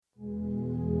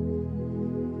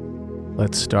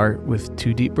Let's start with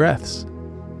 2 deep breaths.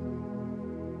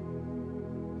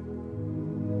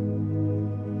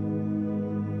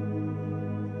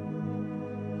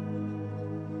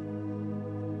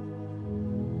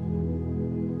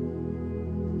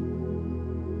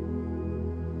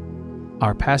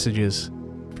 Our passages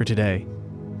for today.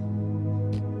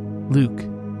 Luke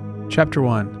chapter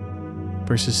 1,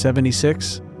 verses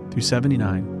 76 through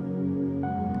 79.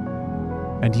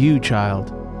 And you,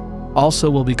 child, also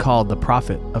will be called the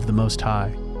prophet of the Most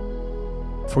High.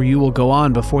 For you will go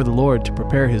on before the Lord to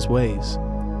prepare his ways,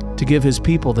 to give his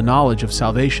people the knowledge of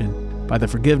salvation by the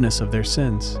forgiveness of their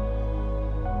sins.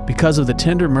 Because of the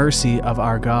tender mercy of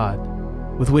our God,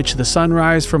 with which the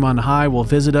sunrise from on high will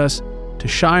visit us, to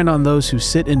shine on those who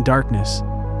sit in darkness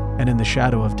and in the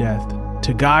shadow of death,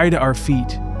 to guide our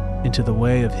feet into the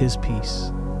way of his peace.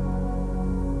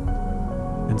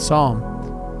 In Psalm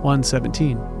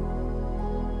 117.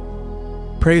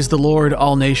 Praise the Lord,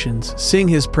 all nations. Sing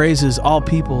his praises, all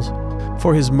peoples.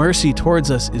 For his mercy towards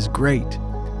us is great,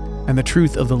 and the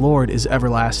truth of the Lord is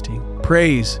everlasting.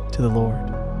 Praise to the Lord.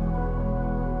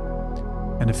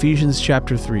 And Ephesians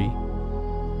chapter 3,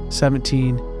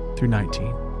 17 through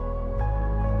 19.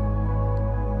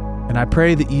 And I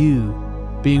pray that you,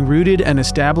 being rooted and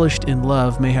established in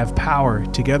love, may have power,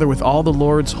 together with all the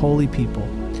Lord's holy people,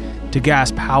 to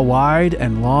grasp how wide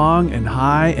and long and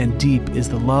high and deep is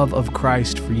the love of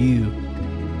Christ for you,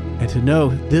 and to know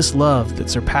this love that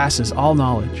surpasses all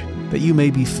knowledge, that you may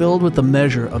be filled with the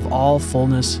measure of all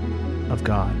fullness of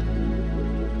God.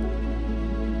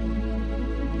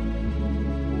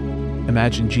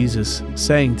 Imagine Jesus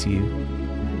saying to you,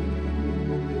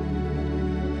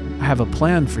 I have a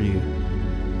plan for you.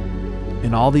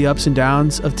 In all the ups and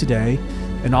downs of today,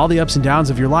 and all the ups and downs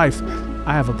of your life,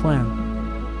 I have a plan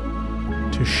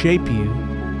to shape you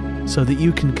so that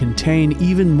you can contain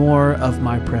even more of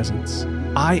my presence.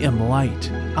 I am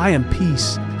light. I am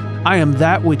peace. I am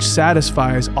that which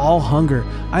satisfies all hunger.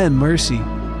 I am mercy.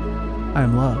 I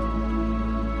am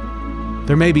love.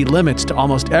 There may be limits to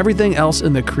almost everything else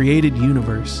in the created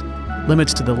universe,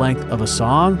 limits to the length of a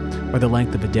song, or the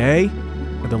length of a day,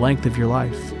 or the length of your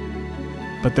life.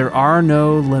 But there are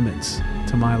no limits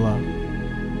to my love.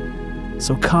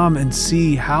 So come and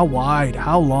see how wide,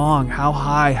 how long, how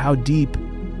high, how deep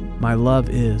my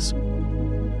love is.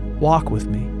 Walk with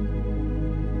me.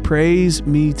 Praise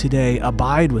me today.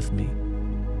 Abide with me.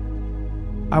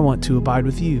 I want to abide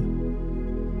with you,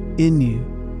 in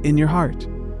your heart.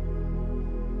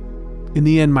 In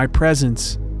the end, my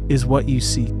presence is what you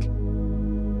seek.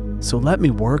 So let me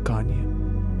work on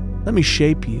you. Let me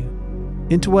shape you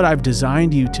into what I've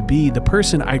designed you to be, the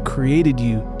person I created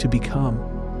you to become.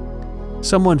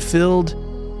 Someone filled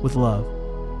with love,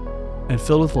 and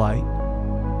filled with light,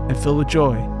 and filled with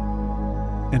joy,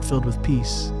 and filled with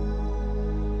peace.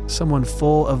 Someone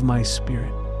full of my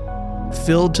Spirit,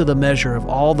 filled to the measure of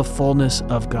all the fullness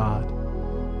of God.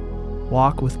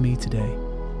 Walk with me today.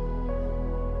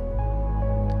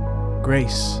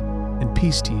 Grace and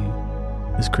peace to you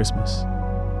this Christmas.